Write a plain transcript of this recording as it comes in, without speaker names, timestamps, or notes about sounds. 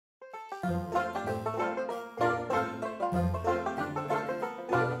Hello,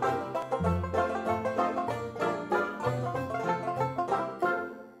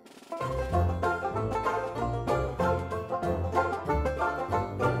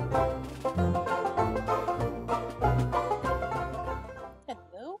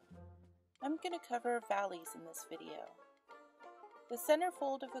 I'm going to cover valleys in this video. The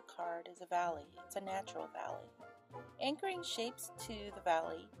centerfold of the card is a valley. It's a natural valley. Anchoring shapes to the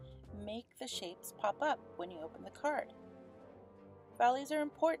valley make the shapes pop up when you open the card. Valleys are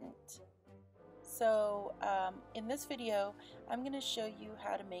important. So in this video, I'm going to show you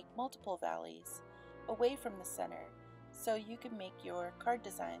how to make multiple valleys away from the center so you can make your card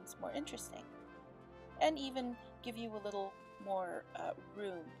designs more interesting and even give you a little more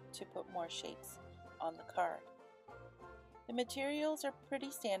room to put more shapes on the card. The materials are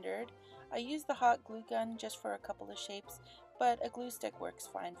pretty standard. I use the hot glue gun just for a couple of shapes, but a glue stick works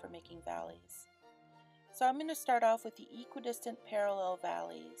fine for making valleys. So I'm going to start off with the equidistant parallel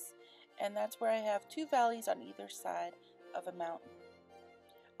valleys, and that's where I have two valleys on either side of a mountain.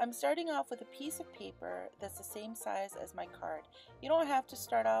 I'm starting off with a piece of paper that's the same size as my card. You don't have to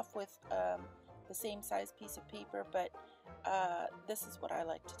start off with the same size piece of paper, but this is what I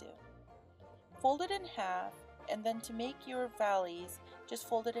like to do. Fold it in half, and then to make your valleys, just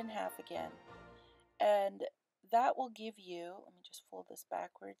fold it in half again. And that will give you, let me just fold this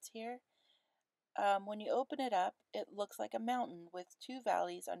backwards here. When you open it up, it looks like a mountain with two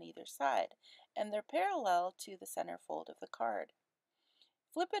valleys on either side, and they're parallel to the center fold of the card.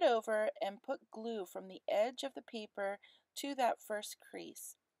 Flip it over and put glue from the edge of the paper to that first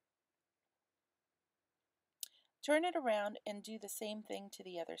crease. Turn it around and do the same thing to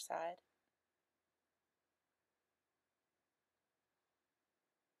the other side.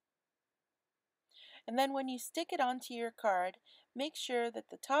 And then when you stick it onto your card, make sure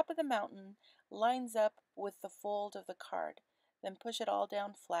that the top of the mountain lines up with the fold of the card. Then push it all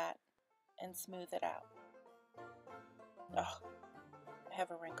down flat and smooth it out. Oh, I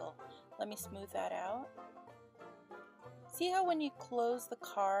have a wrinkle. Let me smooth that out. See how when you close the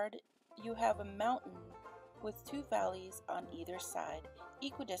card, you have a mountain with two valleys on either side,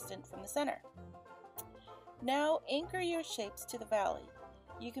 equidistant from the center. Now anchor your shapes to the valley.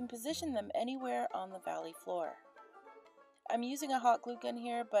 You can position them anywhere on the valley floor. I'm using a hot glue gun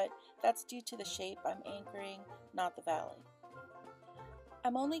here, but that's due to the shape I'm anchoring, not the valley.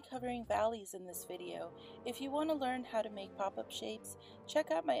 I'm only covering valleys in this video. If you want to learn how to make pop-up shapes, check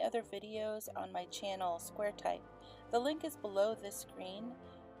out my other videos on my channel, Square Type. The link is below this screen,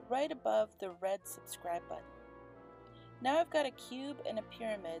 right above the red subscribe button. Now I've got a cube and a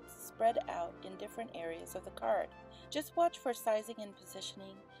pyramid spread out in different areas of the card. Just watch for sizing and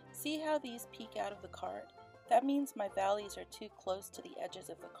positioning. See how these peek out of the card? That means my valleys are too close to the edges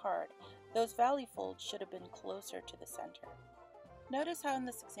of the card. Those valley folds should have been closer to the center. Notice how in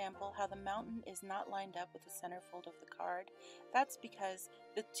this example how the mountain is not lined up with the center fold of the card. That's because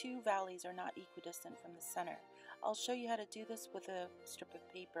the two valleys are not equidistant from the center. I'll show you how to do this with a strip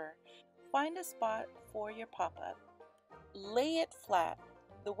of paper. Find a spot for your pop-up. Lay it flat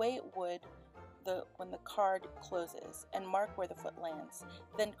the way it would when the card closes and mark where the foot lands.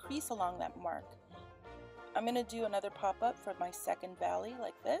 Then crease along that mark. I'm going to do another pop-up for my second valley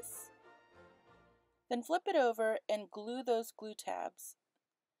like this. Then flip it over and glue those glue tabs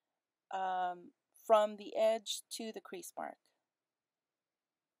from the edge to the crease mark.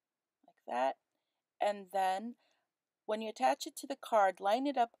 Like that. And then when you attach it to the card, line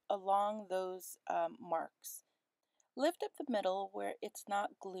it up along those marks. Lift up the middle where it's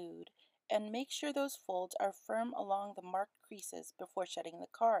not glued and make sure those folds are firm along the marked creases before shutting the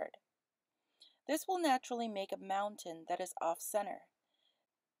card. This will naturally make a mountain that is off-center.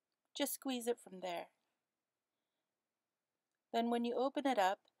 Just squeeze it from there. Then when you open it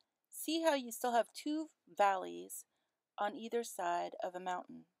up, see how you still have two valleys on either side of a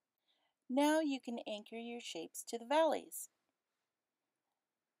mountain. Now you can anchor your shapes to the valleys.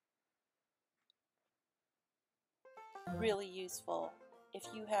 Really useful. If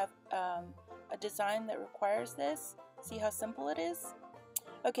you have a design that requires this, see how simple it is?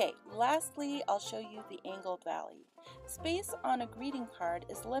 Okay, lastly, I'll show you the angled valley. Space on a greeting card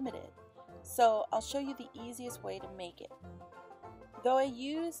is limited, so I'll show you the easiest way to make it. Though I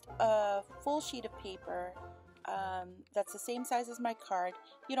used a full sheet of paper that's the same size as my card,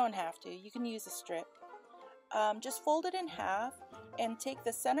 you don't have to. You can use a strip. Just fold it in half and take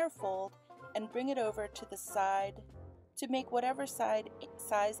the center fold and bring it over to the side to make whatever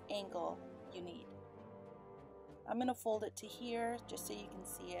size angle you need. I'm going to fold it to here just so you can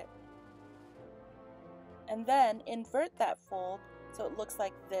see it. And then invert that fold so it looks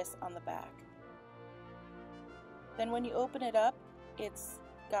like this on the back. Then when you open it up, it's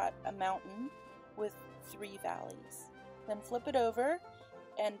got a mountain with 3 valleys. Then flip it over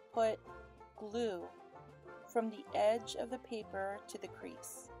and put glue from the edge of the paper to the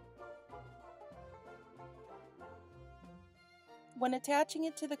crease. When attaching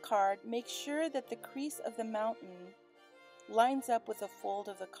it to the card, make sure that the crease of the mountain lines up with the fold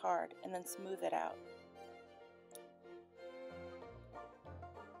of the card and then smooth it out.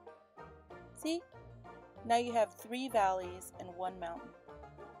 See? Now you have 3 valleys and 1 mountain.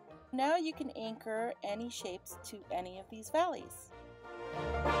 Now you can anchor any shapes to any of these valleys.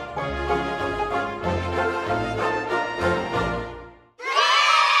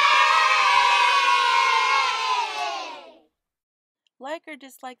 Like or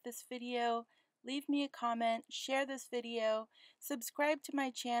dislike this video, leave me a comment, share this video, subscribe to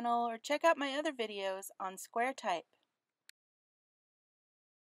my channel, or check out my other videos on square type.